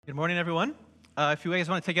Good morning, everyone. If you guys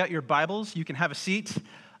want to take out your Bibles, you can have a seat.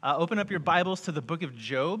 Open up your Bibles to the book of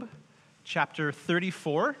Job, chapter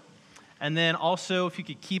 34. And then also, if you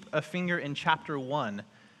could keep a finger in chapter 1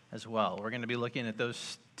 as well. We're going to be looking at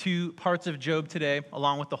those two parts of Job today,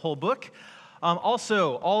 along with the whole book.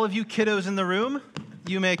 Also, all of you kiddos in the room,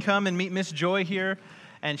 you may come and meet Miss Joy here,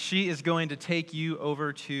 and she is going to take you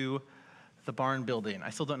over to the barn building. I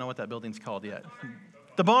still don't know what that building's called yet.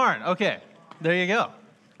 The barn. Okay, there you go.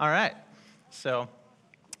 All right. So,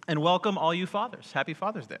 and welcome all you fathers. Happy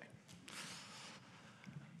Father's Day.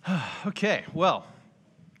 Okay, well,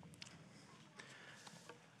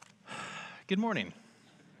 good morning.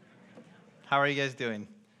 How are you guys doing?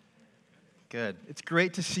 Good. It's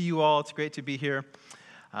great to see you all. It's great to be here.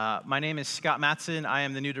 My name is Scott Matson. I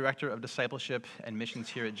am the new Director of Discipleship and Missions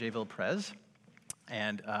here at Jayville Pres.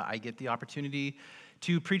 And I get the opportunity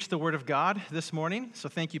to preach the Word of God this morning. So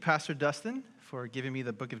thank you, Pastor Dustin, for giving me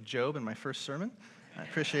the book of Job in my first sermon. I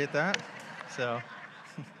appreciate that. So,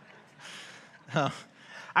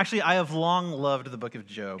 actually, I have long loved the book of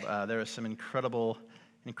Job. There are some incredible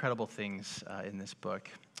things in this book.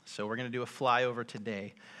 So we're going to do a flyover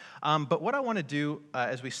today. But what I want to do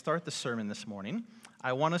as we start the sermon this morning,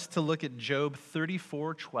 I want us to look at Job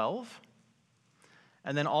 34:12,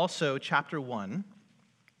 and then also chapter 1,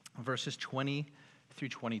 verses 20 through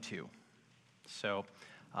 22. So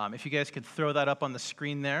if you guys could throw that up on the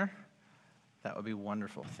screen there, that would be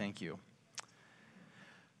wonderful. Thank you.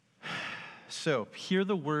 So, hear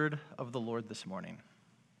the word of the Lord this morning.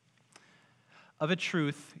 Of a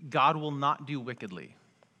truth, God will not do wickedly,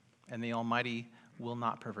 and the Almighty will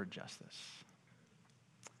not pervert justice.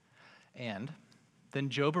 And then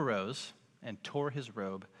Job arose and tore his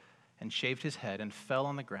robe and shaved his head and fell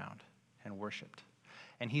on the ground and worshipped.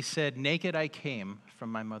 And he said, "Naked I came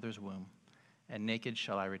from my mother's womb, and naked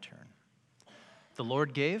shall I return. The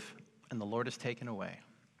Lord gave, and the Lord has taken away.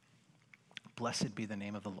 Blessed be the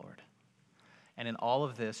name of the Lord." And in all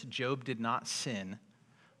of this, Job did not sin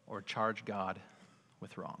or charge God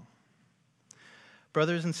with wrong.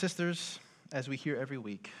 Brothers and sisters, as we hear every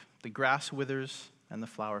week, the grass withers and the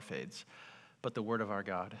flower fades, but the word of our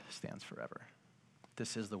God stands forever.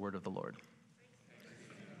 This is the word of the Lord.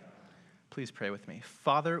 Please pray with me.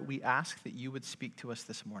 Father, we ask that you would speak to us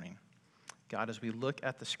this morning. God, as we look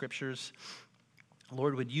at the scriptures,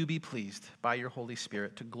 Lord, would you be pleased by your Holy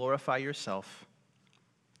Spirit to glorify yourself,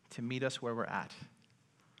 to meet us where we're at,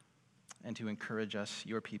 and to encourage us,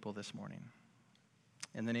 your people, this morning.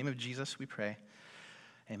 In the name of Jesus, we pray.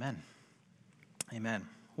 Amen. Amen.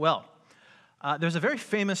 Well, there's a very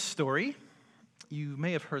famous story. You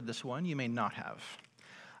may have heard this one. You may not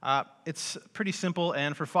have. It's pretty simple,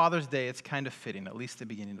 and for Father's Day, it's kind of fitting, at least the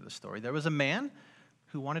beginning of the story. There was a man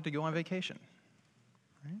who wanted to go on vacation.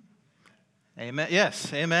 Right? Amen.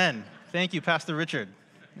 Yes, amen. Thank you, Pastor Richard.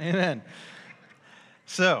 Amen.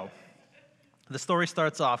 So, the story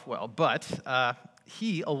starts off well, but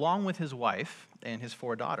he, along with his wife and his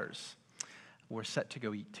 4 daughters, were set to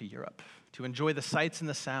go to Europe to enjoy the sights and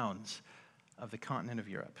the sounds of the continent of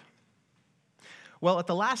Europe. Well, at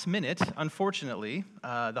the last minute, unfortunately,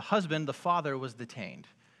 the husband, the father, was detained.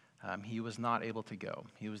 He was not able to go.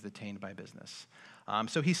 He was detained by business.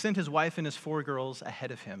 So he sent his wife and his 4 girls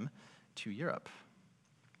ahead of him to Europe.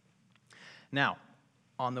 Now,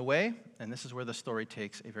 on the way, and this is where the story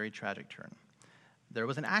takes a very tragic turn, there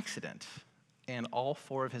was an accident, and all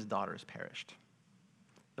 4 of his daughters perished.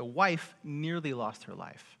 The wife nearly lost her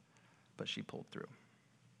life, but she pulled through.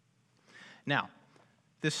 Now,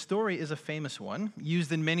 this story is a famous one,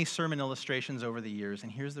 used in many sermon illustrations over the years,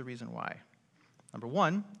 and here's the reason why. Number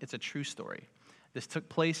 1, it's a true story. This took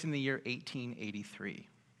place in the year 1883.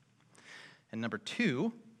 And number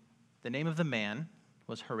 2, the name of the man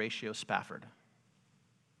was Horatio Spafford.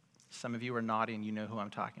 Some of you are nodding, you know who I'm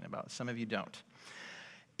talking about. Some of you don't.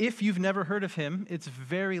 If you've never heard of him, it's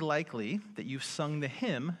very likely that you've sung the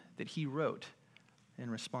hymn that he wrote in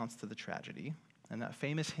response to the tragedy. And that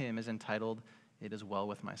famous hymn is entitled, "It Is Well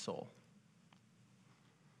With My Soul."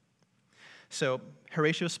 So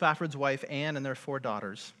Horatio Spafford's wife, Anne, and their 4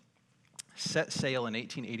 daughters set sail in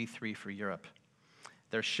 1883 for Europe.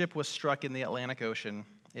 Their ship was struck in the Atlantic Ocean.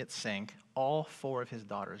 It sank. All 4 of his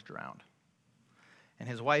daughters drowned. And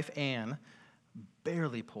his wife, Anne,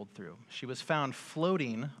 barely pulled through. She was found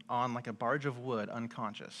floating on like a barge of wood,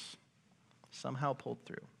 unconscious. Somehow pulled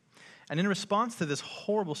through. And in response to this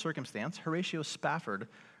horrible circumstance, Horatio Spafford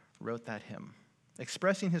wrote that hymn,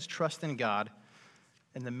 expressing his trust in God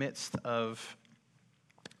in the midst of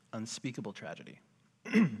unspeakable tragedy.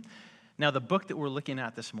 Now, the book that we're looking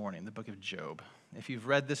at this morning, the book of Job, if you've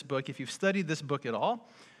read this book, if you've studied this book at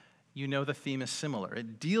all, you know the theme is similar.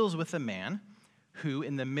 It deals with a man who,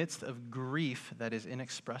 in the midst of grief that is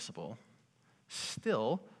inexpressible,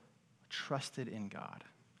 still trusted in God.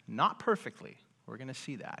 Not perfectly. We're going to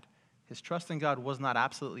see that. His trust in God was not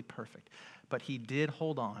absolutely perfect, but he did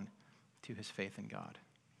hold on to his faith in God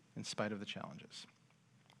in spite of the challenges.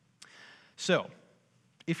 So,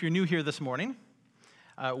 if you're new here this morning,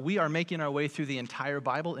 we are making our way through the entire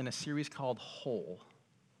Bible in a series called Whole,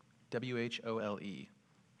 W-H-O-L-E.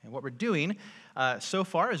 And what we're doing so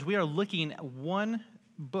far is we are looking at one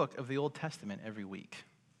book of the Old Testament every week.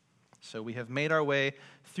 So we have made our way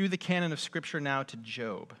through the canon of Scripture now to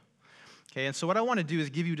Job. Okay, and so what I want to do is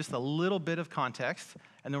give you just a little bit of context,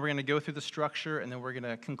 and then we're going to go through the structure, and then we're going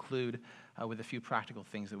to conclude with a few practical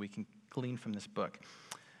things that we can glean from this book.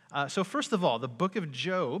 So first of all, the book of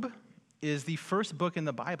Job is the first book in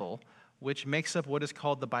the Bible which makes up what is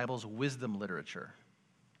called the Bible's wisdom literature.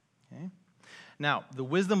 Okay? Now, the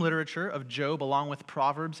wisdom literature of Job, along with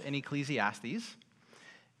Proverbs and Ecclesiastes,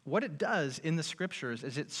 what it does in the Scriptures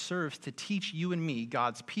is it serves to teach you and me,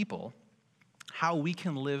 God's people, how we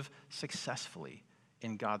can live successfully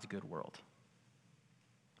in God's good world.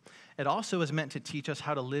 It also is meant to teach us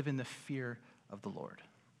how to live in the fear of the Lord,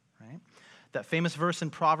 right? That famous verse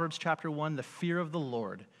in Proverbs chapter 1, the fear of the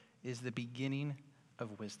Lord is the beginning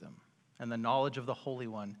of wisdom, and the knowledge of the Holy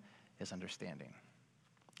One is understanding.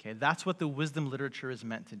 Okay, that's what the wisdom literature is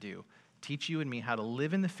meant to do. Teach you and me how to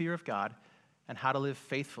live in the fear of God and how to live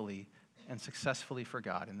faithfully and successfully for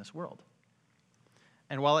God in this world.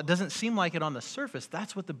 And while it doesn't seem like it on the surface,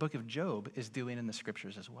 that's what the book of Job is doing in the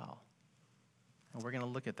Scriptures as well. And we're going to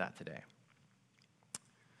look at that today.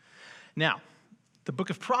 Now, the book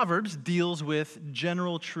of Proverbs deals with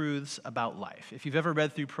general truths about life. If you've ever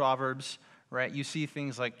read through Proverbs, right, you see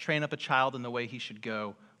things like train up a child in the way he should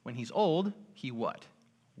go. When he's old, he what?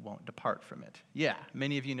 Won't depart from it. Yeah,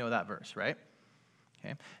 many of you know that verse, right?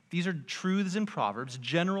 Okay. These are truths in Proverbs,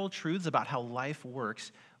 general truths about how life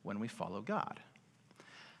works when we follow God.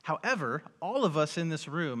 However, all of us in this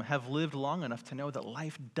room have lived long enough to know that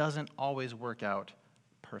life doesn't always work out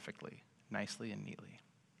perfectly, nicely, and neatly,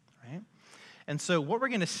 right? And so what we're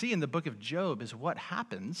going to see in the book of Job is what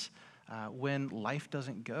happens when life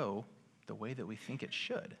doesn't go the way that we think it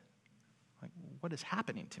should. Like, what is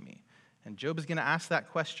happening to me? And Job is going to ask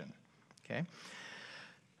that question, okay?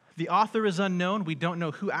 The author is unknown. We don't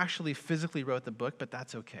know who actually physically wrote the book, but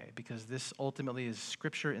that's okay, because this ultimately is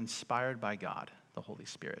Scripture inspired by God, the Holy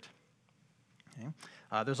Spirit. Okay?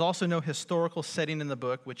 There's also no historical setting in the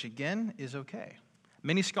book, which again is okay.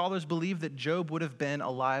 Many scholars believe that Job would have been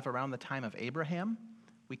alive around the time of Abraham.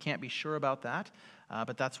 We can't be sure about that,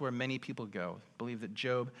 but that's where many people go, believe that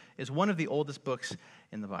Job is one of the oldest books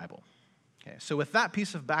in the Bible. Okay, so with that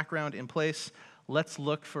piece of background in place, let's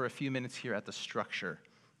look for a few minutes here at the structure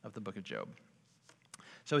of the book of Job.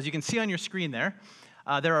 So as you can see on your screen there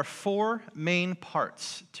are four main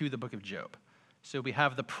parts to the book of Job. So we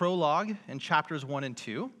have the prologue in chapters 1 and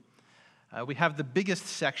 2. We have the biggest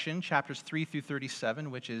section, chapters 3 through 37,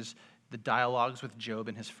 which is the dialogues with Job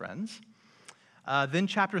and his friends. Then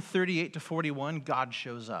chapter 38 to 41, God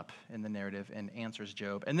shows up in the narrative and answers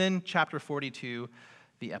Job. And then chapter 42,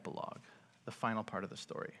 the epilogue, the final part of the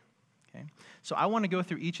story. Okay? So I want to go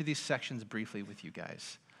through each of these sections briefly with you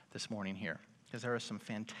guys this morning here, because there are some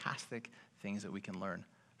fantastic things that we can learn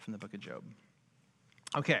from the book of Job.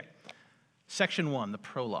 Okay, section 1, the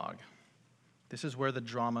prologue. This is where the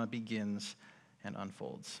drama begins and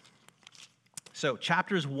unfolds. So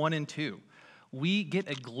chapters 1 and 2, we get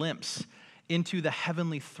a glimpse into the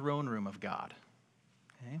heavenly throne room of God.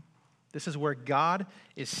 Okay? This is where God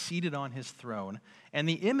is seated on his throne, and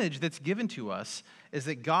the image that's given to us is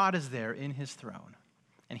that God is there in his throne,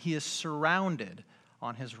 and he is surrounded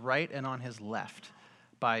on his right and on his left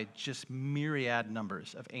by just myriad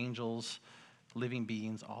numbers of angels, living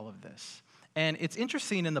beings, all of this. And it's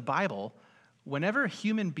interesting in the Bible, whenever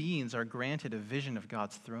human beings are granted a vision of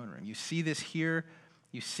God's throne room, you see this here,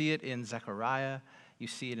 you see it in Zechariah, you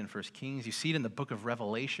see it in 1 Kings, you see it in the book of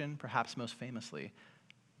Revelation, perhaps most famously.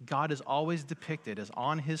 God is always depicted as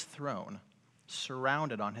on his throne,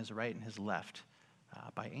 surrounded on his right and his left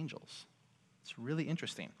by angels. It's really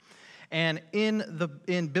interesting. And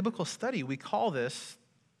in biblical study, we call this,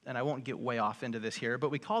 and I won't get way off into this here,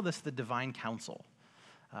 but we call this the divine council.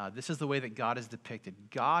 This is the way that God is depicted.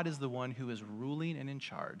 God is the one who is ruling and in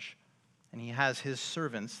charge, and he has his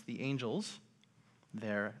servants, the angels,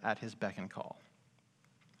 there at his beck and call.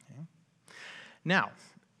 Okay? Now,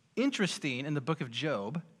 interesting in the book of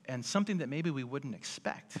Job, and something that maybe we wouldn't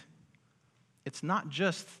expect, it's not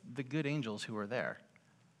just the good angels who are there,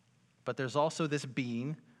 but there's also this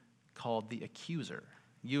being called the accuser.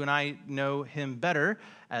 You and I know him better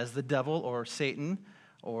as the devil or Satan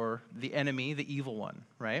or the enemy, the evil one,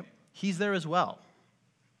 right? He's there as well.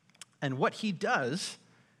 And what he does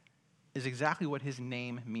is exactly what his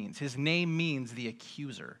name means. His name means the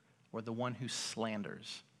accuser or the one who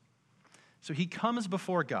slanders. So he comes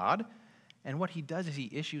before God, and what he does is he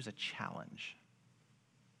issues a challenge.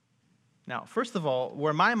 Now, first of all,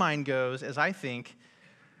 where my mind goes is I think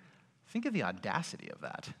of the audacity of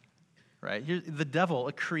that, right? The devil,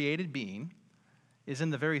 a created being, is in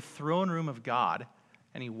the very throne room of God,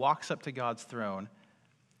 and he walks up to God's throne,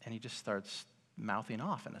 and he just starts mouthing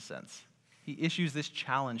off in a sense. He issues this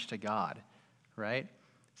challenge to God, right?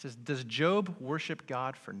 He says, does Job worship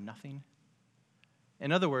God for nothing?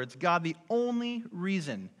 In other words, God, the only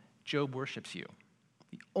reason Job worships you,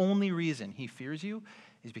 the only reason he fears you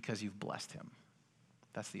is because you've blessed him.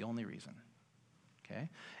 That's the only reason. Okay?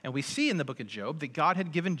 And we see in the book of Job that God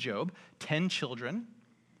had given Job 10 children.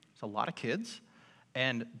 It's a lot of kids.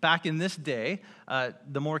 And back in this day,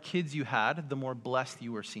 the more kids you had, the more blessed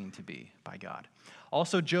you were seen to be by God.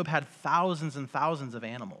 Also, Job had thousands and thousands of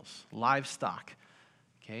animals, livestock.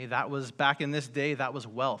 Okay, that was, back in this day, that was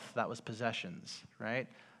wealth, that was possessions, right?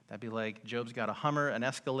 That'd be like Job's got a Hummer, an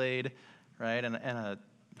Escalade, right, and a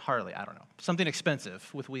Harley, I don't know, something expensive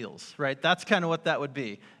with wheels, right? That's kind of what that would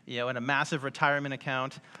be, and a massive retirement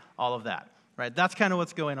account, all of that, right? That's kind of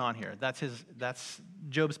what's going on here. That's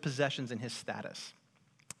Job's possessions and his status.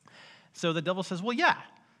 So the devil says, well, yeah,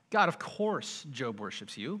 God, of course Job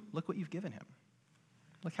worships you. Look what you've given him.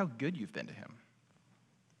 Look how good you've been to him.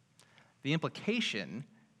 The implication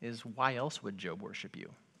is, why else would Job worship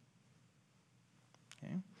you?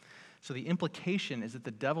 Okay? So the implication is that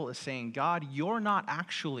the devil is saying, God, you're not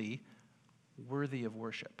actually worthy of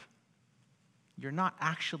worship. You're not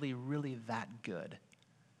actually really that good.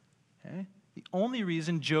 Okay? The only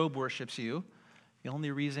reason Job worships you, the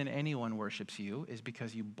only reason anyone worships you, is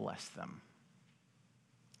because you bless them.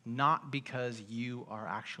 Not because you are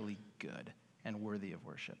actually good and worthy of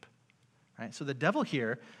worship. Right? So the devil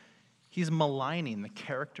here, he's maligning the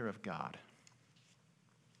character of God.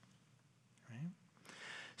 Right?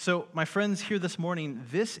 So, my friends, here this morning,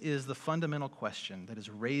 this is the fundamental question that is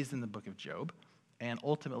raised in the book of Job and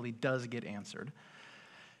ultimately does get answered.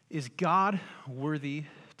 Is God worthy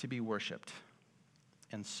to be worshiped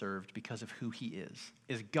and served because of who he is?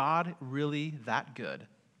 Is God really that good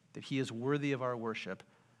that he is worthy of our worship,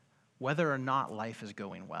 whether or not life is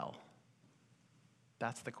going well?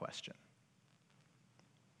 That's the question.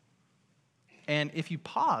 And if you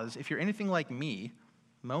pause, if you're anything like me,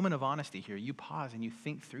 moment of honesty here, you pause and you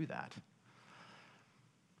think through that.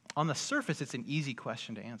 On the surface, it's an easy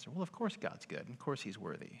question to answer. Well, of course God's good. Of course he's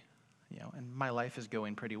worthy. And my life is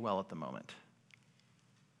going pretty well at the moment.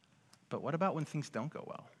 But what about when things don't go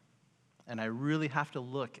well? And I really have to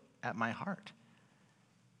look at my heart.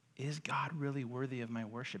 Is God really worthy of my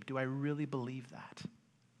worship? Do I really believe that?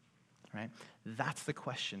 Right? That's the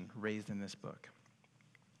question raised in this book.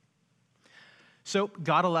 So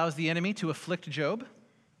God allows the enemy to afflict Job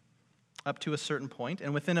up to a certain point,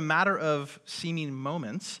 and within a matter of seeming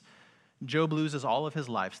moments, Job loses all of his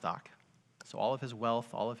livestock. So all of his wealth,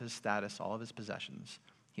 all of his status, all of his possessions.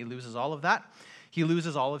 He loses all of that. He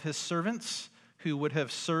loses all of his servants who would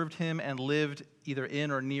have served him and lived either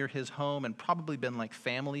in or near his home and probably been like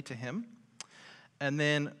family to him. And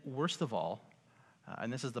then, worst of all,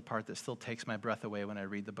 and this is the part that still takes my breath away when I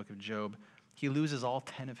read the book of Job, he loses all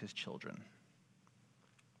 10 of his children.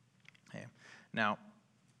 Okay. Now,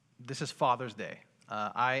 this is Father's Day.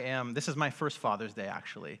 This is my first Father's Day,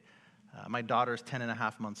 actually. My daughter's 10 and a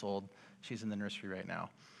half months old. She's in the nursery right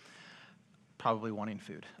now, probably wanting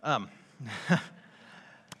food.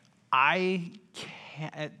 I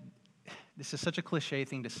can't, this is such a cliche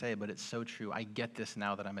thing to say, but it's so true. I get this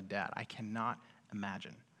now that I'm a dad. I cannot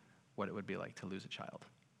imagine what it would be like to lose a child.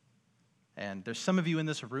 And there's some of you in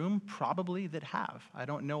this room probably that have. I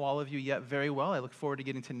don't know all of you yet very well. I look forward to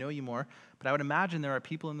getting to know you more. But I would imagine there are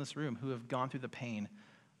people in this room who have gone through the pain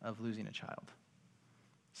of losing a child.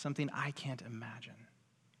 Something I can't imagine.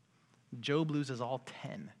 Job loses all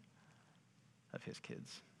 10 of his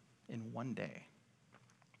kids in one day.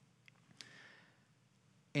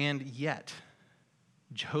 And yet,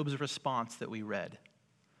 Job's response that we read,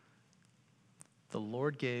 the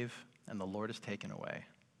Lord gave and the Lord has taken away.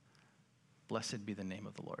 Blessed be the name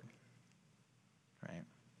of the Lord. Right?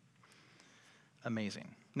 Amazing.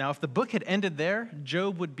 Now, if the book had ended there,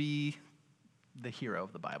 Job would be the hero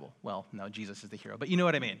of the Bible. Well, no, Jesus is the hero, but you know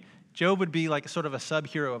what I mean. Job would be like sort of a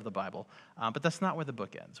sub-hero of the Bible, but that's not where the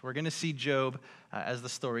book ends. We're going to see Job, as the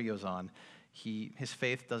story goes on, his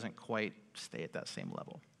faith doesn't quite stay at that same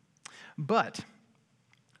level. But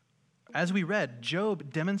As we read,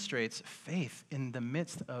 Job demonstrates faith in the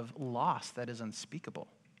midst of loss that is unspeakable.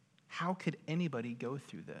 How could anybody go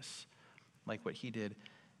through this like what he did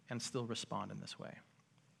and still respond in this way?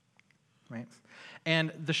 Right?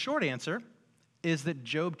 And the short answer is that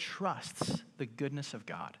Job trusts the goodness of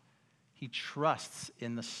God. He trusts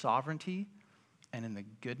in the sovereignty and in the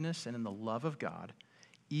goodness and in the love of God,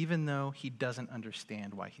 even though he doesn't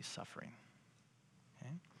understand why he's suffering.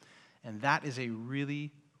 Okay? And that is a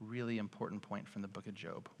really, really important point from the book of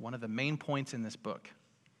Job. One of the main points in this book.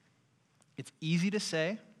 It's easy to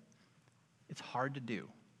say, it's hard to do.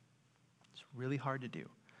 It's really hard to do.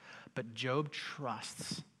 But Job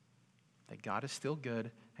trusts that God is still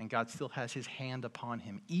good and God still has his hand upon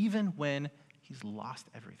him, even when he's lost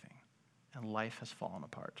everything and life has fallen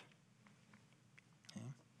apart. Okay?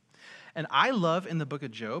 And I love in the book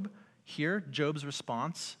of Job, here, Job's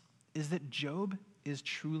response is that Job is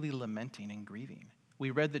truly lamenting and grieving.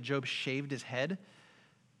 We read that Job shaved his head,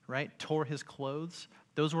 right? Tore his clothes.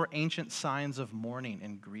 Those were ancient signs of mourning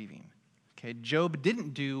and grieving. Okay? Job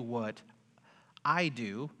didn't do what I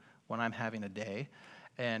do when I'm having a day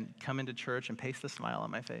and come into church and paste a smile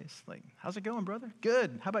on my face. Like, how's it going, brother?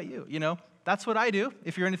 Good. How about you? You know, that's what I do.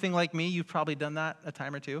 If you're anything like me, you've probably done that a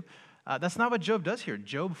time or two. That's not what Job does here.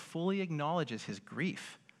 Job fully acknowledges his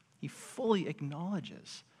grief. He fully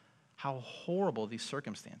acknowledges how horrible these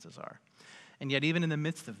circumstances are. And yet, even in the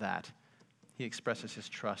midst of that, he expresses his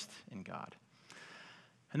trust in God.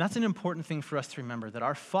 And that's an important thing for us to remember, that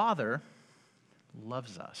our Father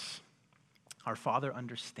loves us. Our Father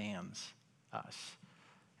understands us.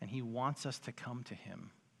 And he wants us to come to him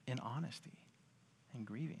in honesty and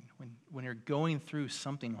grieving. When you're going through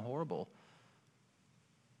something horrible,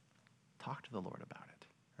 talk to the Lord about it,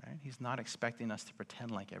 right? He's not expecting us to pretend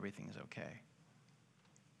like everything is okay.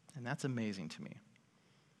 And that's amazing to me.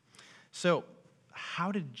 So,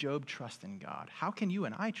 how did Job trust in God? How can you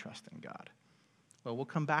and I trust in God? Well, we'll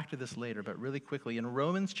come back to this later, but really quickly, in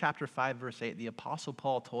Romans chapter 5, verse 8, the Apostle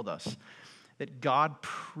Paul told us that God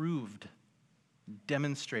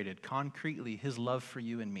demonstrated concretely his love for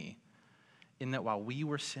you and me, in that while we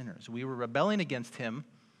were sinners, we were rebelling against him,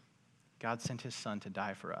 God sent his Son to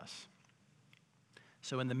die for us.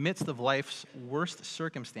 So in the midst of life's worst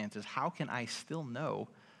circumstances, how can I still know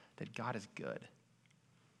that God is good?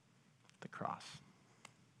 The cross,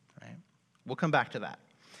 right? We'll come back to that.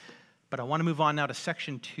 But I want to move on now to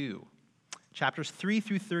section 2, chapters 3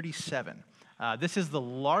 through 37. This is the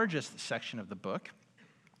largest section of the book.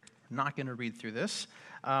 I'm not going to read through this.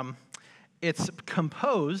 It's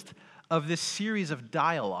composed of this series of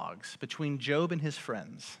dialogues between Job and his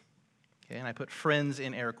friends. Okay, and I put friends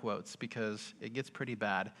in air quotes because it gets pretty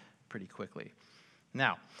bad pretty quickly.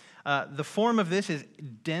 Now, the form of this is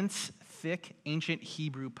dense, thick, ancient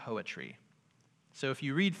Hebrew poetry. So if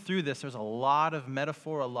you read through this, there's a lot of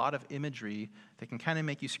metaphor, a lot of imagery that can kind of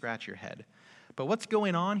make you scratch your head. But what's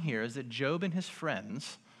going on here is that Job and his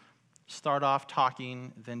friends start off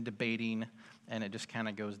talking, then debating, and it just kind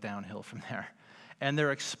of goes downhill from there. And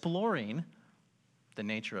they're exploring the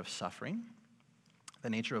nature of suffering, the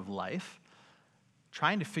nature of life,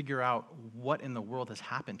 trying to figure out what in the world has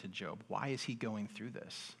happened to Job. Why is he going through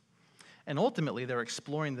this? And ultimately, they're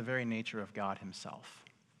exploring the very nature of God himself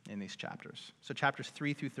in these chapters. So chapters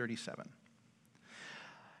 3 through 37.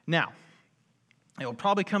 Now, it will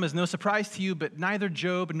probably come as no surprise to you, but neither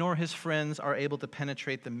Job nor his friends are able to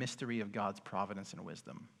penetrate the mystery of God's providence and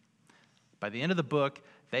wisdom. By the end of the book,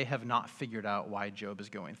 they have not figured out why Job is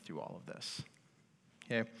going through all of this.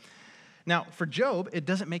 Okay? Now, for Job, it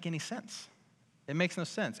doesn't make any sense. It makes no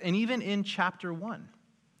sense. And even in chapter 1,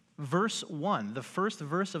 verse 1, the first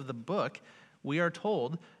verse of the book, we are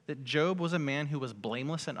told that Job was a man who was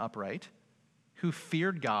blameless and upright, who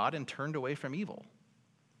feared God and turned away from evil.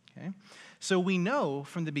 Okay? So we know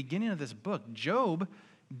from the beginning of this book, Job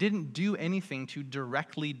didn't do anything to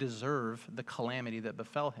directly deserve the calamity that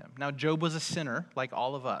befell him. Now, Job was a sinner like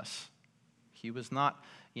all of us. He was not,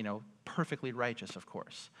 perfectly righteous, of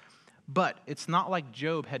course. But it's not like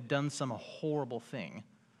Job had done some horrible thing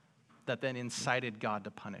that then incited God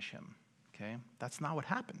to punish him. Okay? That's not what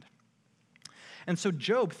happened. And so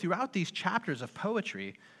Job, throughout these chapters of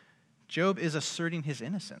poetry, Job is asserting his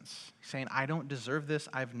innocence, saying, I don't deserve this.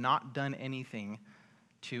 I've not done anything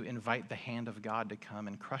to invite the hand of God to come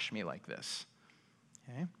and crush me like this.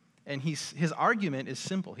 Okay? And his argument is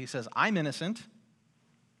simple. He says, I'm innocent,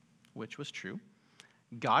 which was true.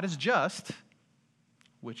 God is just,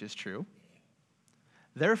 which is true.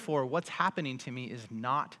 Therefore, what's happening to me is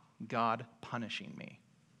not God punishing me,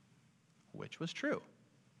 which was true.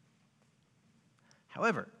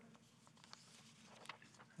 However,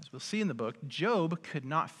 As we'll see in the book, Job could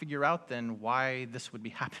not figure out then why this would be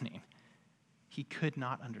happening. He could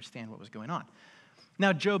not understand what was going on.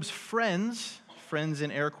 Now, Job's friends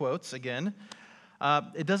in air quotes again,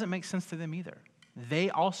 it doesn't make sense to them either. They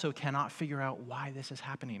also cannot figure out why this is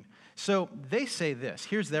happening. So they say this.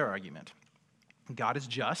 Here's their argument. God is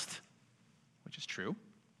just, which is true.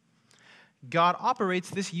 God operates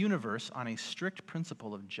this universe on a strict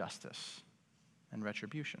principle of justice and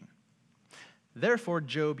retribution. Therefore,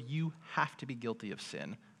 Job, you have to be guilty of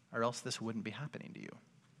sin, or else this wouldn't be happening to you.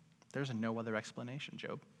 There's no other explanation,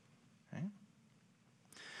 Job. Right?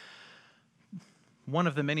 One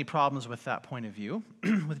of the many problems with that point of view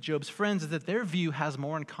with Job's friends is that their view has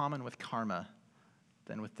more in common with karma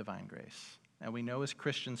than with divine grace. And we know as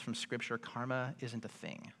Christians from Scripture, karma isn't a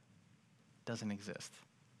thing. It doesn't exist.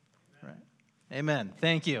 Right? Amen.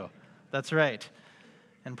 Thank you. That's right.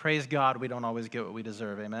 And praise God, we don't always get what we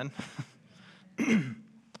deserve. Amen.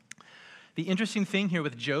 The interesting thing here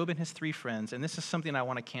with Job and his three friends, and this is something I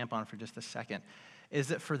want to camp on for just a second, is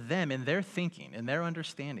that for them, in their thinking, in their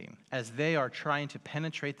understanding, as they are trying to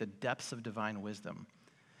penetrate the depths of divine wisdom,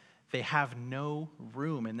 they have no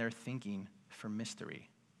room in their thinking for mystery.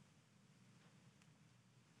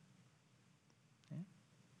 Okay?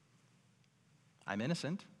 I'm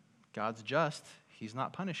innocent. God's just. He's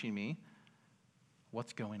not punishing me.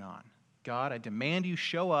 What's going on? God, I demand you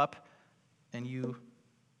show up and you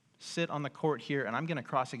sit on the court here, and I'm going to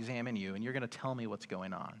cross-examine you, and you're going to tell me what's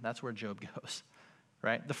going on. That's where Job goes.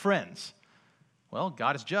 Right? The friends. Well,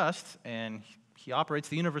 God is just, and he operates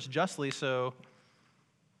the universe justly, so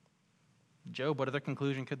Job, what other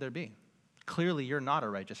conclusion could there be? Clearly, you're not a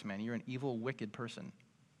righteous man. You're an evil, wicked person.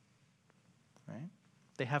 Right?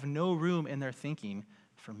 They have no room in their thinking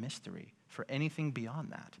for mystery, for anything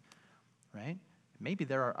beyond that. Right? Maybe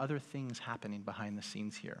there are other things happening behind the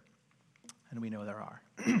scenes here, and we know there are.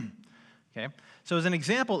 Okay? So as an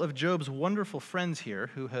example of Job's wonderful friends here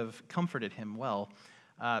who have comforted him well,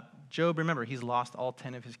 Job, remember, he's lost all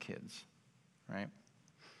 10 of his kids, right?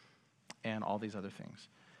 And all these other things.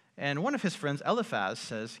 And one of his friends, Eliphaz,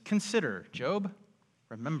 says, "Consider, Job,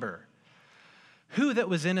 remember, who that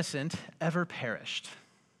was innocent ever perished?"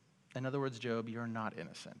 In other words, Job, you're not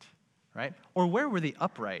innocent, right? Or where were the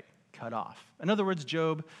upright cut off? In other words,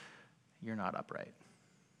 Job, you're not upright,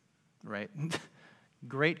 right?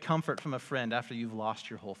 Great comfort from a friend after you've lost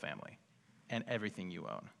your whole family and everything you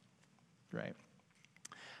own, right?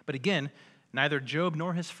 But again, neither Job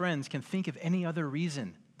nor his friends can think of any other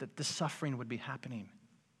reason that this suffering would be happening,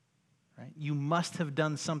 right? You must have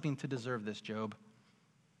done something to deserve this, Job.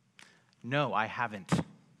 No, I haven't.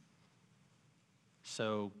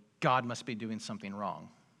 So God must be doing something wrong,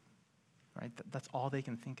 right? That's all they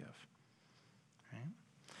can think of, right?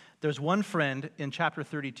 There's one friend in chapter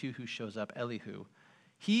 32 who shows up, Elihu.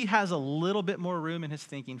 He has a little bit more room in his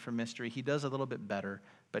thinking for mystery. He does a little bit better,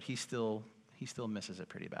 but he still misses it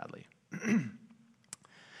pretty badly.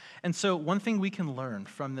 And so one thing we can learn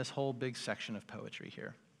from this whole big section of poetry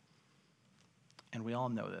here, and we all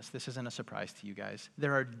know this isn't a surprise to you guys,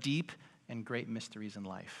 there are deep and great mysteries in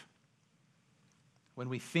life. When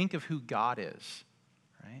we think of who God is,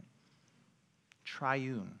 right?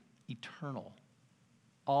 Triune, eternal,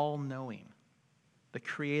 all-knowing, the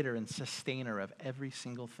creator and sustainer of every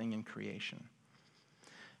single thing in creation.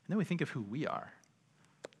 And then we think of who we are,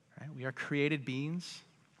 right? We are created beings,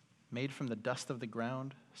 made from the dust of the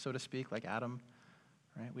ground, so to speak, like Adam,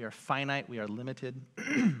 right? We are finite, we are limited.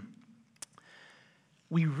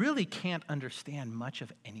 We really can't understand much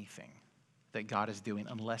of anything that God is doing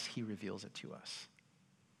unless he reveals it to us.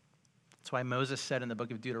 That's why Moses said in the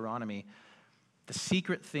book of Deuteronomy, the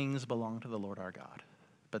secret things belong to the Lord our God,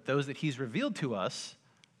 but those that he's revealed to us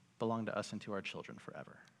belong to us and to our children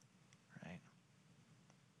forever, right?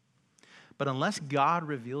 But unless God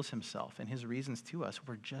reveals himself and his reasons to us,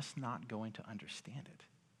 we're just not going to understand it.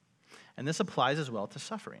 And this applies as well to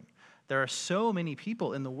suffering. There are so many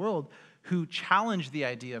people in the world who challenge the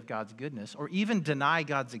idea of God's goodness or even deny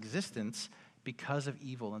God's existence because of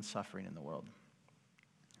evil and suffering in the world,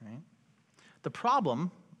 right? The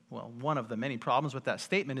problem, well, one of the many problems with that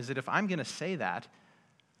statement is that if I'm going to say that,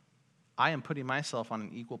 I am putting myself on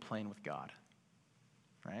an equal plane with God,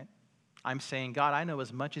 right? I'm saying, God, I know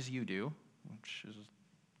as much as you do, which is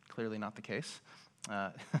clearly not the case.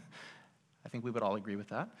 I think we would all agree with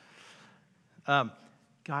that.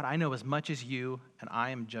 God, I know as much as you, and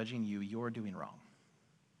I am judging you. You're doing wrong.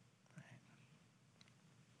 Right?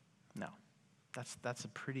 No, that's a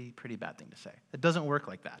pretty bad thing to say. It doesn't work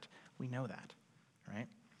like that. We know that, right?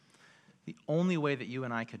 The only way that you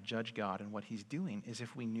and I could judge God and what he's doing is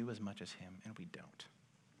if we knew as much as him, and we don't.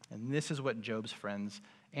 And this is what Job's friends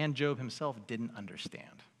and Job himself didn't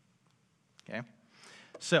understand. Okay?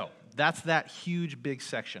 So that's that huge, big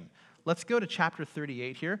section. Let's go to chapter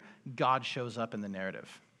 38 here. God shows up in the narrative.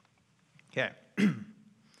 Okay.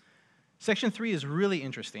 Section 3 is really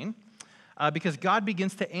interesting because God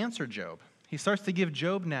begins to answer Job. He starts to give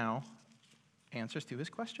Job now answers to his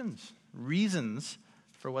questions, reasons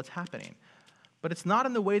for what's happening. But it's not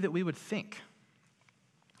in the way that we would think.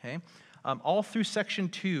 Okay? All through section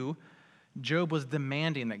 2, Job was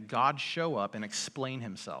demanding that God show up and explain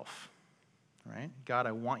himself. Right? God,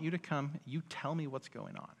 I want you to come. You tell me what's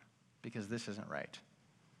going on because this isn't right.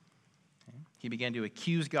 Okay? He began to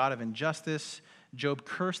accuse God of injustice. Job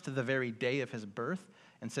cursed the very day of his birth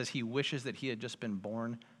and says he wishes that he had just been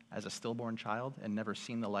born as a stillborn child and never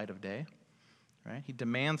seen the light of day. Right? He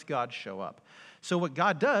demands God show up. So what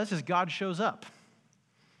God does is God shows up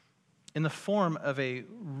in the form of a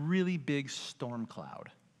really big storm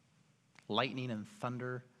cloud, lightning and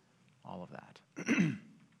thunder, all of that.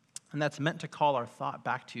 And that's meant to call our thought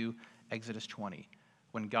back to Exodus 20,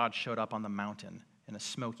 when God showed up on the mountain in a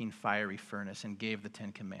smoking, fiery furnace and gave the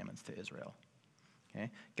 10 Commandments to Israel. Okay?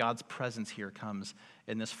 God's presence here comes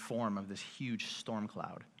in this form of this huge storm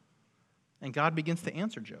cloud. And God begins to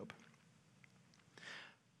answer Job.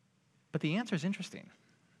 But the answer is interesting.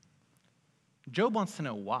 Job wants to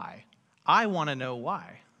know why. I want to know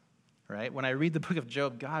why, right? When I read the book of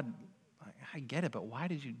Job, God, I get it, but why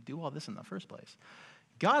did you do all this in the first place?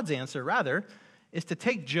 God's answer, rather, is to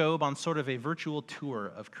take Job on sort of a virtual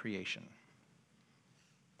tour of creation,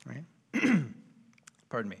 right?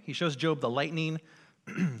 Pardon me. He shows Job the lightning,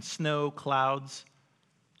 snow, clouds,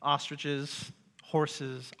 ostriches,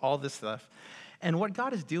 horses, all this stuff. And what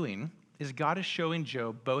God is doing is God is showing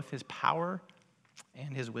Job both his power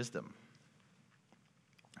and his wisdom.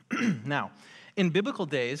 Now, in biblical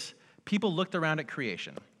days, people looked around at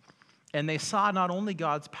creation, and they saw not only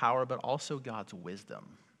God's power, but also God's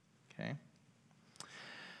wisdom, okay?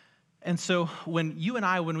 And so when you and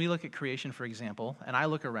I, when we look at creation, for example, and I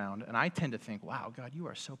look around, and I tend to think, wow, God, you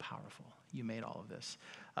are so powerful. You made all of this.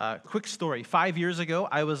 Quick story. 5 years ago,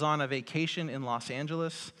 I was on a vacation in Los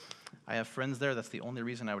Angeles. I have friends there. That's the only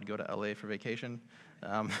reason I would go to LA for vacation.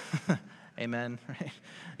 Amen. Right?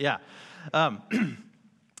 Yeah.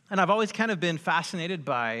 And I've always kind of been fascinated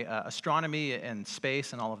by astronomy and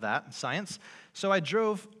space and all of that, and science. So I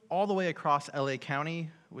drove all the way across LA County,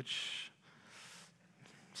 which,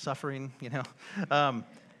 suffering, you know.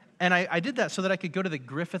 And I did that so that I could go to the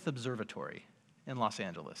Griffith Observatory in Los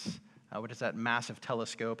Angeles, which is that massive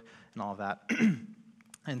telescope and all of that,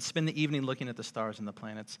 and spend the evening looking at the stars and the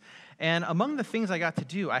planets. And among the things I got to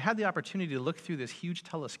do, I had the opportunity to look through this huge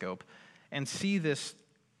telescope and see this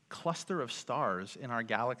cluster of stars in our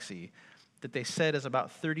galaxy that they said is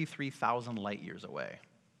about 33,000 light years away,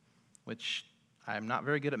 which I'm not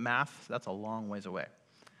very good at math, so that's a long ways away.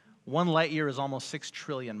 1 light year is almost 6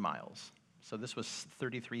 trillion miles, so this was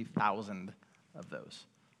 33,000 of those.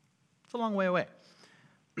 It's a long way away.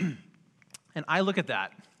 And I look at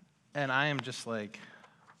that, and I am just like,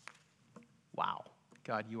 wow,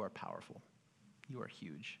 God, you are powerful. You are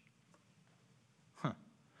huge.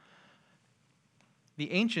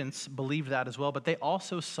 The ancients believed that as well, but they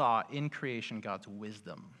also saw in creation God's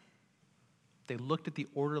wisdom. They looked at the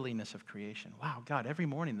orderliness of creation. Wow, God, every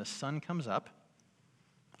morning the sun comes up,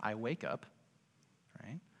 I wake up,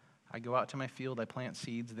 right? I go out to my field, I plant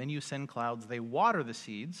seeds, then you send clouds, they water the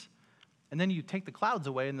seeds, and then you take the clouds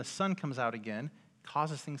away and the sun comes out again,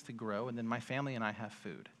 causes things to grow, and then my family and I have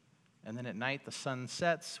food. And then at night the sun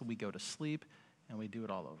sets, we go to sleep, and we do it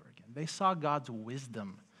all over again. They saw God's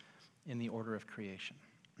wisdom in the order of creation.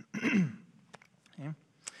 Okay.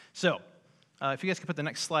 So, if you guys could put the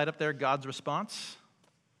next slide up there, God's response.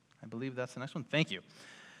 I believe that's the next one. Thank you.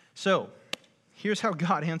 So, here's how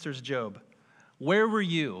God answers Job. Where were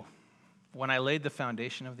you when I laid the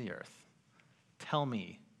foundation of the earth? Tell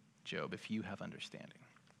me, Job, if you have understanding.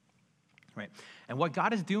 Right. And what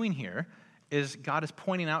God is doing here is God is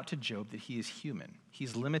pointing out to Job that he is human.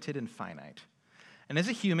 He's limited and finite. And as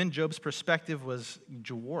a human, Job's perspective was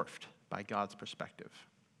dwarfed by God's perspective.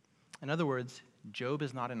 In other words, Job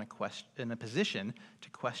is not in a position to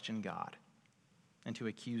question God and to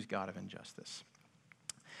accuse God of injustice.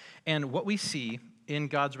 And what we see in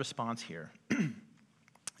God's response here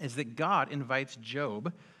is that God invites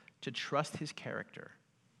Job to trust his character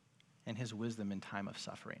and his wisdom in time of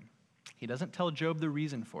suffering. He doesn't tell Job the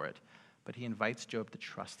reason for it, but he invites Job to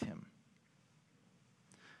trust him.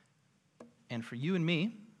 And for you and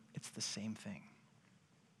me, it's the same thing.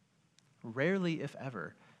 Rarely, if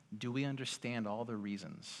ever, do we understand all the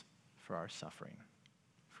reasons for our suffering,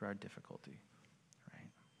 for our difficulty, right?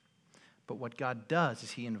 But what God does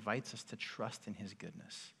is he invites us to trust in his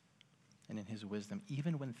goodness and in his wisdom,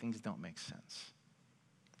 even when things don't make sense.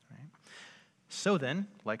 Right? So then,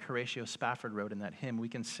 like Horatio Spafford wrote in that hymn, we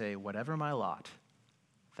can say, whatever my lot,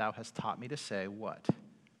 thou hast taught me to say what?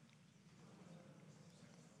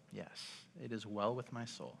 Yes, it is well with my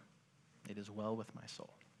soul. It is well with my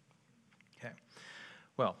soul. Okay.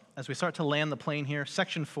 Well, as we start to land the plane here,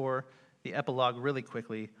 section 4, the epilogue really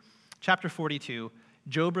quickly. Chapter 42,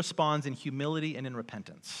 Job responds in humility and in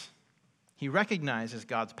repentance. He recognizes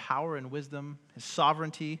God's power and wisdom, his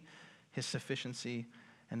sovereignty, his sufficiency,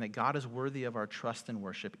 and that God is worthy of our trust and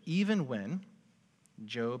worship, even when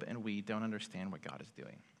Job and we don't understand what God is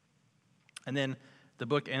doing. And then the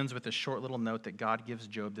book ends with a short little note that God gives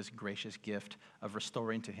Job this gracious gift of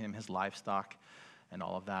restoring to him his livestock and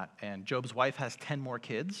all of that. And Job's wife has 10 more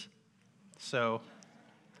kids. So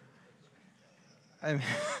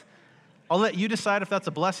I'll let you decide if that's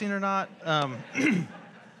a blessing or not.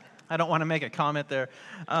 I don't want to make a comment there.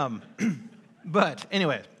 But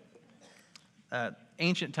anyway,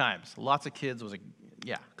 ancient times, lots of kids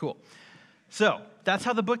cool. So that's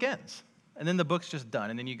how the book ends. And then the book's just done,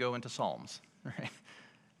 and then you go into Psalms, right?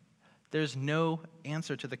 There's no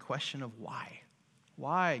answer to the question of why.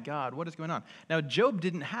 Why, God? What is going on? Now, Job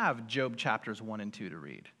didn't have Job chapters 1 and 2 to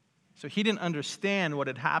read. So he didn't understand what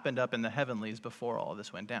had happened up in the heavenlies before all of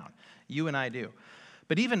this went down. You and I do.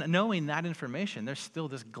 But even knowing that information, there's still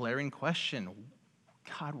this glaring question.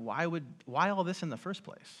 God, why all this in the first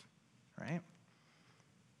place, right?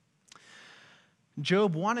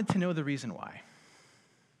 Job wanted to know the reason why.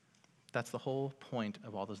 That's the whole point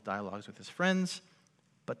of all those dialogues with his friends.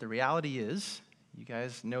 But the reality is, you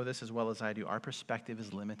guys know this as well as I do, our perspective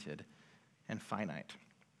is limited and finite.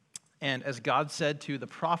 And as God said to the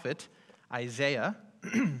prophet Isaiah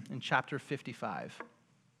in chapter 55,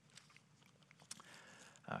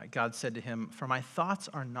 God said to him, "For my thoughts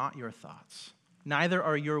are not your thoughts, neither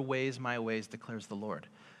are your ways my ways, declares the Lord.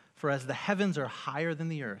 For as the heavens are higher than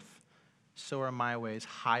the earth, so are my ways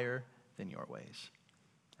higher than your ways,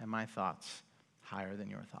 and my thoughts higher than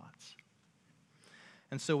your thoughts."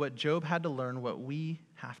 And so what Job had to learn, what we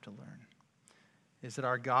have to learn, is that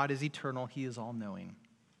our God is eternal, he is all-knowing,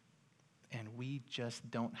 and we just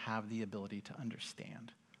don't have the ability to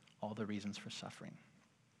understand all the reasons for suffering.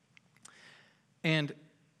 And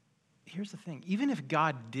here's the thing, even if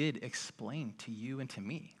God did explain to you and to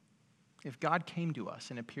me, if God came to us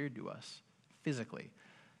and appeared to us physically,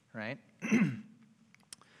 right,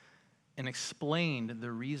 and explained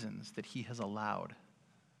the reasons that he has allowed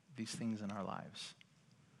these things in our lives,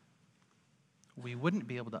 we wouldn't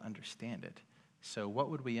be able to understand it. So what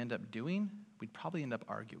would we end up doing? We'd probably end up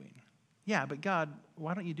arguing. Yeah, but God,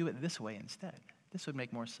 why don't you do it this way instead? This would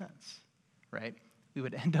make more sense, right? We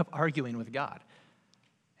would end up arguing with God.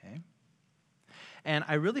 Okay? And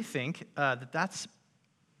I really think that that's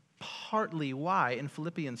partly why in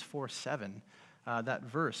Philippians 4:7, that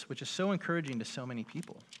verse, which is so encouraging to so many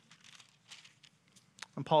people.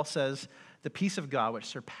 And Paul says, "The peace of God, which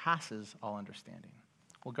surpasses all understanding,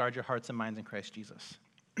 will guard your hearts and minds in Christ Jesus."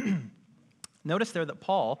 Notice there that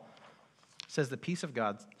Paul says the peace of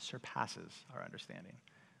God surpasses our understanding.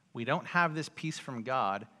 We don't have this peace from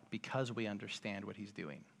God because we understand what he's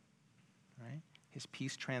doing, right? His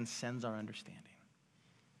peace transcends our understanding.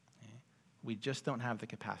 Okay? We just don't have the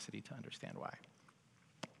capacity to understand why.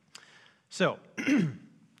 So,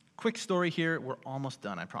 quick story here. We're almost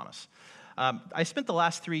done, I promise. I spent the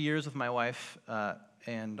last 3 years with my wife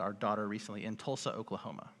and our daughter recently in Tulsa,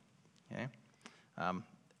 Oklahoma. Okay?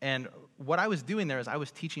 And what I was doing there is I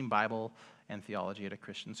was teaching Bible and theology at a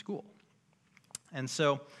Christian school. And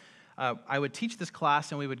so I would teach this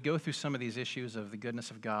class, and we would go through some of these issues of the goodness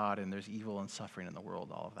of God, and there's evil and suffering in the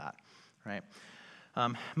world, all of that, right?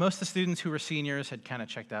 Most of the students who were seniors had kind of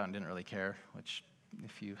checked out and didn't really care, which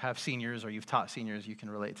if you have seniors or you've taught seniors, you can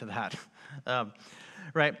relate to that,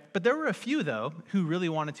 right? But there were a few, though, who really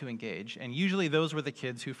wanted to engage, and usually those were the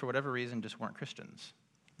kids who, for whatever reason, just weren't Christians,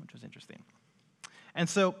 which was interesting. And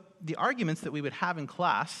so the arguments that we would have in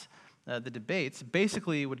class, the debates,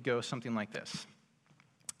 basically would go something like this.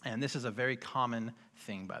 And this is a very common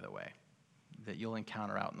thing, by the way, that you'll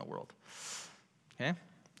encounter out in the world. Okay?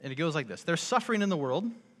 And it goes like this. There's suffering in the world,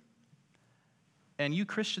 and you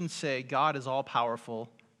Christians say God is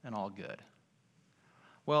all-powerful and all good.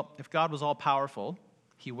 Well, if God was all-powerful,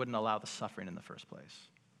 he wouldn't allow the suffering in the first place.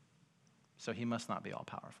 So he must not be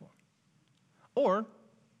all-powerful. Or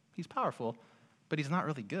he's powerful, but he's not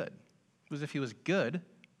really good. Because if he was good,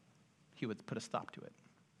 he would put a stop to it.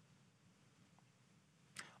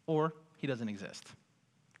 Or he doesn't exist,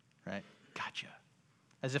 right? Gotcha.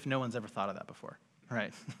 As if no one's ever thought of that before,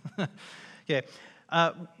 right? Okay.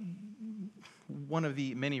 One of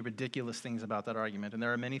the many ridiculous things about that argument, and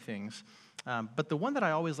there are many things, but the one that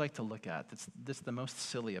I always like to look at that's the most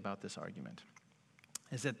silly about this argument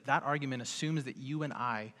is that argument assumes that you and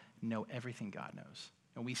I know everything God knows,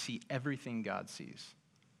 and we see everything God sees,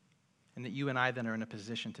 and that you and I then are in a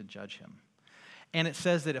position to judge him. And it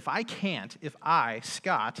says that if I,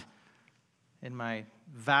 Scott, in my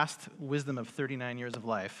vast wisdom of 39 years of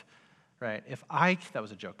life, right, that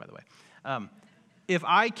was a joke, by the way, if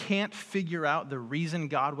I can't figure out the reason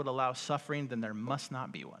God would allow suffering, then there must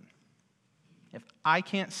not be one. If I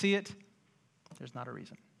can't see it, there's not a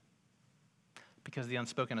reason. Because the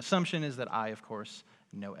unspoken assumption is that I, of course,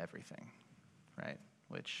 know everything, right?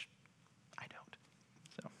 Which I don't.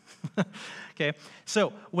 Okay,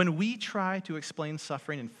 so when we try to explain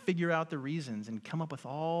suffering and figure out the reasons and come up with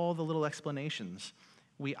all the little explanations,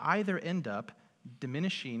 we either end up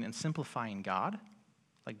diminishing and simplifying God,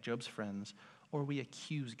 like Job's friends, or we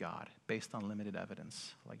accuse God based on limited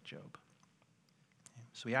evidence, like Job.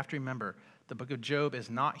 So we have to remember, the book of Job is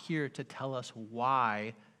not here to tell us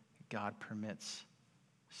why God permits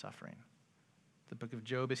suffering. The book of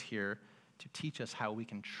Job is here to teach us how we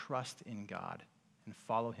can trust in God and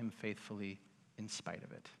follow him faithfully in spite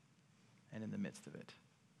of it and in the midst of it.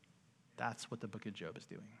 That's what the book of Job is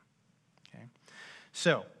doing. Okay?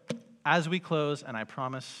 So, as we close, and I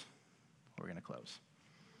promise we're going to close.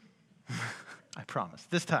 I promise,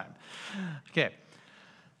 this time. Okay,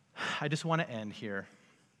 I just want to end here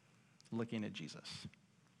looking at Jesus.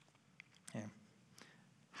 Okay.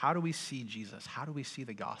 How do we see Jesus? How do we see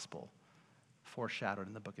the gospel foreshadowed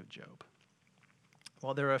in the book of Job?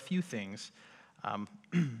 Well, there are a few things.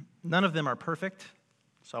 None of them are perfect,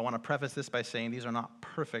 so I want to preface this by saying these are not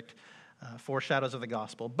perfect foreshadows of the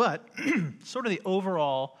gospel, but sort of the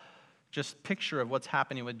overall just picture of what's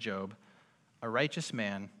happening with Job. A righteous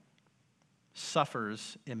man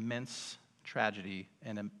suffers immense tragedy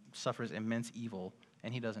and suffers immense evil,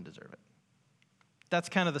 and he doesn't deserve it. That's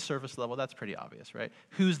kind of the surface level. That's pretty obvious, right?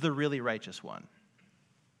 Who's the really righteous one?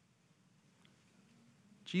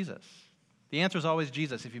 Jesus. The answer is always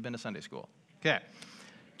Jesus if you've been to Sunday school. Okay.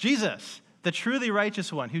 Jesus, the truly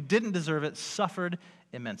righteous one who didn't deserve it, suffered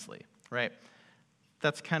immensely, right?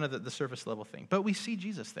 That's kind of the surface level thing. But we see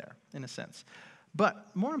Jesus there, in a sense. But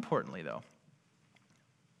more importantly, though,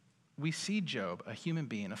 we see Job, a human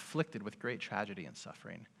being afflicted with great tragedy and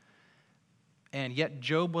suffering. And yet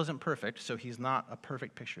Job wasn't perfect, so he's not a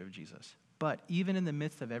perfect picture of Jesus. But even in the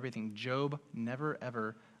midst of everything, Job never,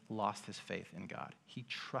 ever lost his faith in God. He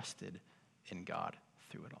trusted in God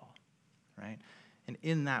through it all, right? And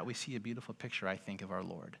in that, we see a beautiful picture, I think, of our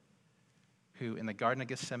Lord, who in the Garden of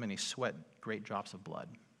Gethsemane sweat great drops of blood,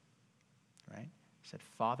 right? He said,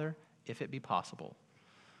 Father, if it be possible,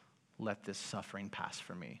 let this suffering pass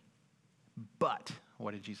from me. But,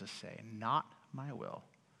 what did Jesus say? Not my will,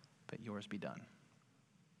 but yours be done,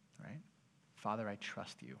 right? Father, I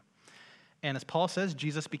trust you. And as Paul says,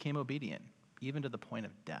 Jesus became obedient, even to the point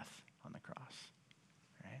of death on the cross,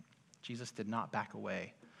 right? Jesus did not back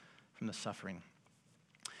away from the suffering.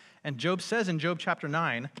 And Job says in Job chapter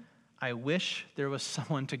 9, I wish there was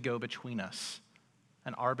someone to go between us,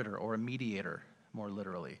 an arbiter or a mediator, more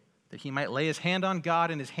literally, that he might lay his hand on God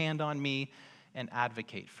and his hand on me and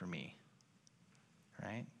advocate for me,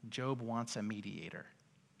 right? Job wants a mediator.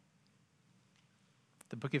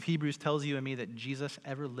 The book of Hebrews tells you and me that Jesus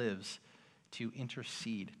ever lives to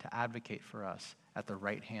intercede, to advocate for us at the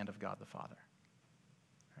right hand of God the Father,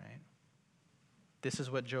 right? This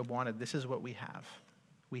is what Job wanted. This is what we have.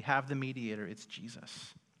 We have the mediator. It's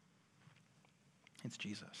Jesus. It's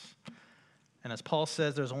Jesus. And as Paul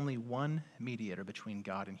says, there's only one mediator between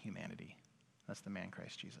God and humanity. That's the man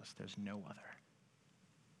Christ Jesus. There's no other.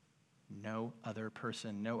 No other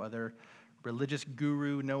person, no other religious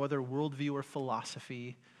guru, no other worldview or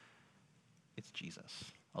philosophy. It's Jesus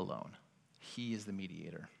alone. He is the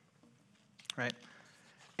mediator, right?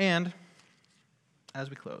 And as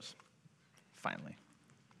we close, finally,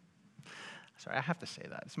 sorry, I have to say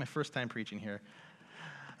that. It's my first time preaching here.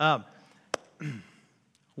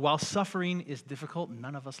 While suffering is difficult,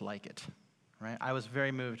 none of us like it, right? I was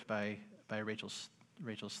very moved by Rachel's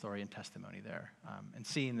story and testimony there, and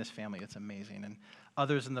seeing this family. It's amazing, and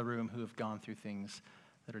others in the room who have gone through things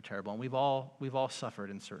that are terrible, and we've all suffered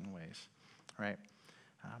in certain ways, right?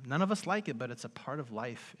 None of us like it, but it's a part of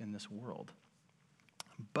life in this world.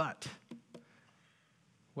 But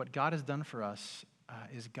what God has done for us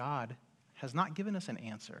is God has not given us an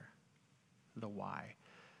answer, the why,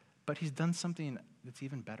 but he's done something that's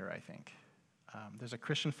even better, I think. There's a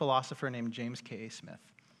Christian philosopher named James K.A. Smith,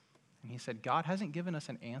 and he said, God hasn't given us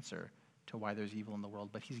an answer to why there's evil in the world,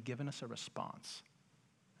 but he's given us a response.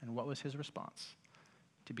 And what was his response?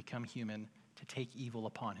 To become human, to take evil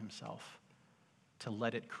upon himself, to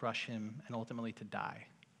let it crush him, and ultimately to die,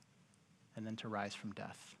 and then to rise from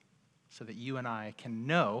death, so that you and I can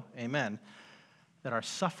know, amen, that our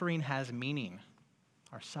suffering has meaning.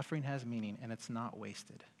 Our suffering has meaning, and it's not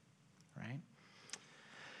wasted, right?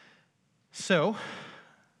 So,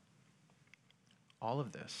 all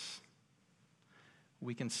of this,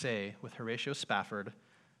 we can say with Horatio Spafford,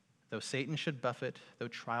 though Satan should buffet, though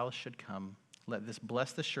trials should come, let this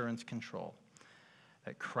blessed assurance control,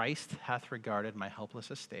 that Christ hath regarded my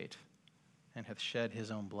helpless estate and hath shed his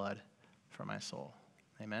own blood for my soul.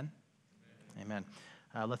 Amen? Amen.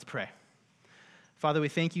 Let's pray. Father, we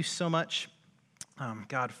thank you so much,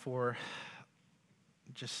 God, for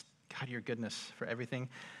just, God, your goodness, for everything.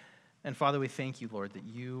 And Father, we thank you, Lord, that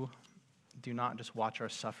you do not just watch our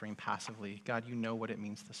suffering passively. God, you know what it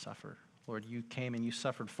means to suffer. Lord, you came and you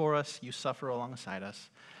suffered for us. You suffer alongside us.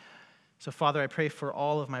 So, Father, I pray for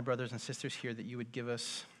all of my brothers and sisters here that you would give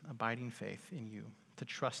us abiding faith in you, to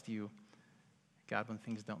trust you, God, when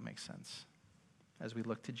things don't make sense, as we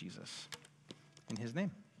look to Jesus. In his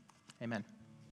name, amen.